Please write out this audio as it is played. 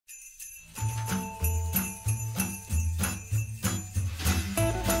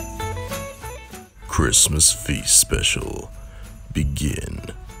Christmas feast special. Begin.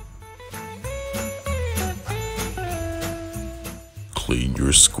 Clean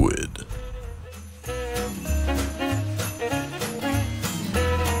your squid.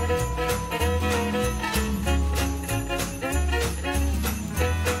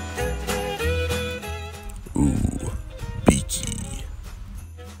 Ooh, beaky.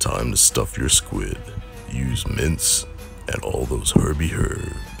 Time to stuff your squid. Use mince and all those herby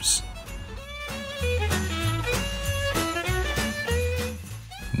herbs.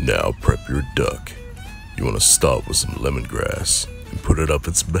 Now prep your duck. You want to start with some lemongrass and put it up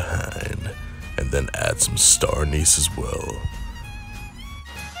its behind, and then add some star anise as well.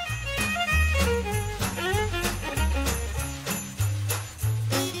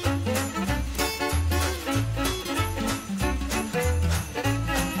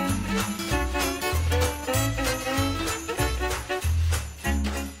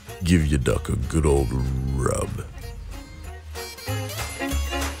 Give your duck a good old rub.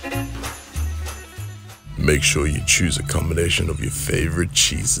 Make sure you choose a combination of your favorite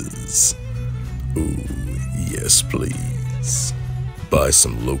cheeses. Ooh, yes please. Buy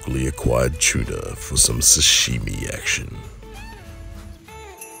some locally acquired tuna for some sashimi action.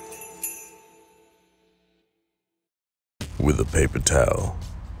 With a paper towel,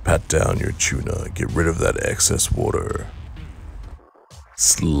 pat down your tuna, get rid of that excess water.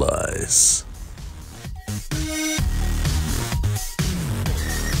 Slice.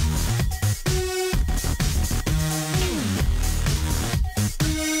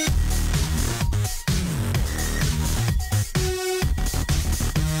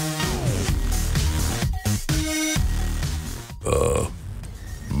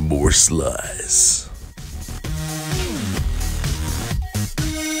 More slice.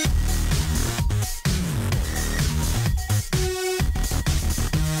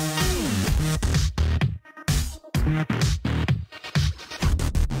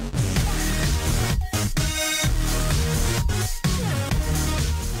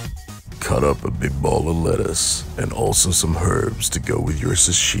 Cut up a big ball of lettuce and also some herbs to go with your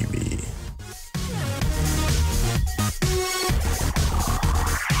sashimi.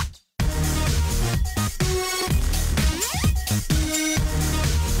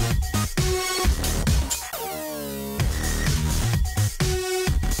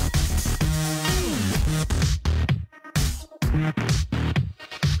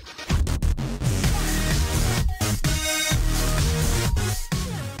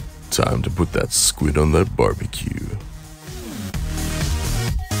 Time to put that squid on that barbecue.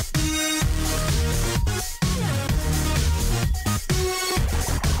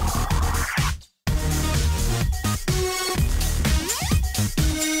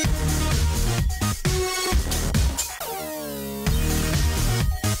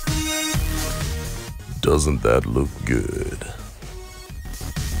 Doesn't that look good?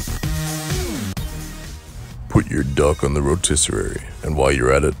 Put your duck on the rotisserie, and while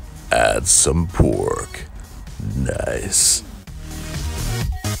you're at it, add some pork. Nice.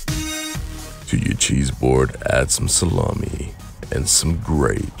 To your cheese board, add some salami and some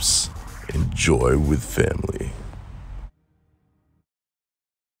grapes. Enjoy with family.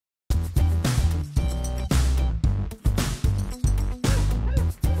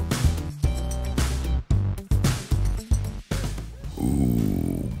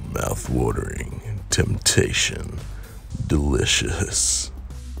 Ooh, mouth-watering. Temptation. Delicious.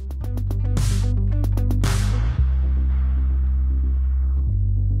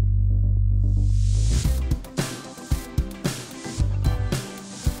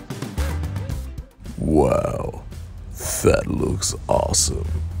 Wow, that looks awesome.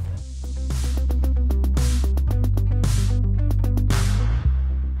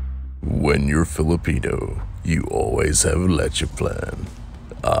 When you're Filipino, you always have a leche plan.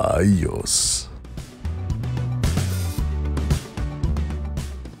 Ayos.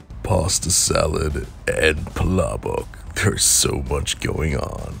 Pasta salad and palabok. There's so much going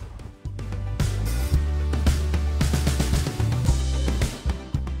on.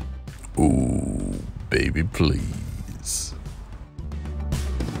 Ooh, baby, please.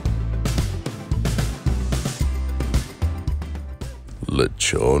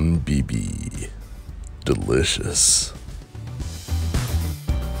 Lechon bibi. Delicious.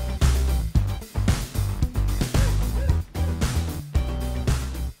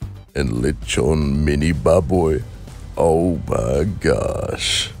 And lechon mini baboy. Oh my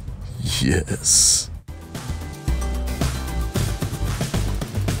gosh. Yes.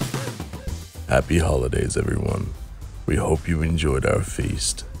 Happy holidays, everyone. We hope you enjoyed our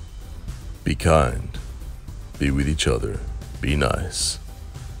feast. Be kind. Be with each other. Be nice.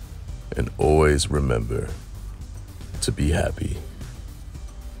 And always remember to be happy.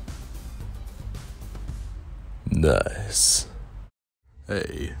 Nice.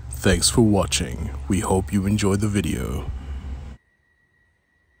 Hey, thanks for watching. We hope you enjoyed the video.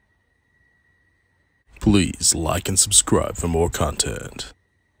 Please like and subscribe for more content.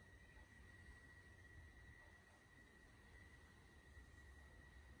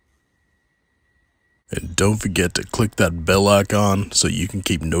 And don't forget to click that bell icon so you can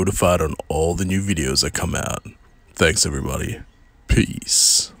keep notified on all the new videos that come out. Thanks everybody.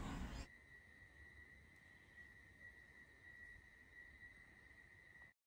 Peace.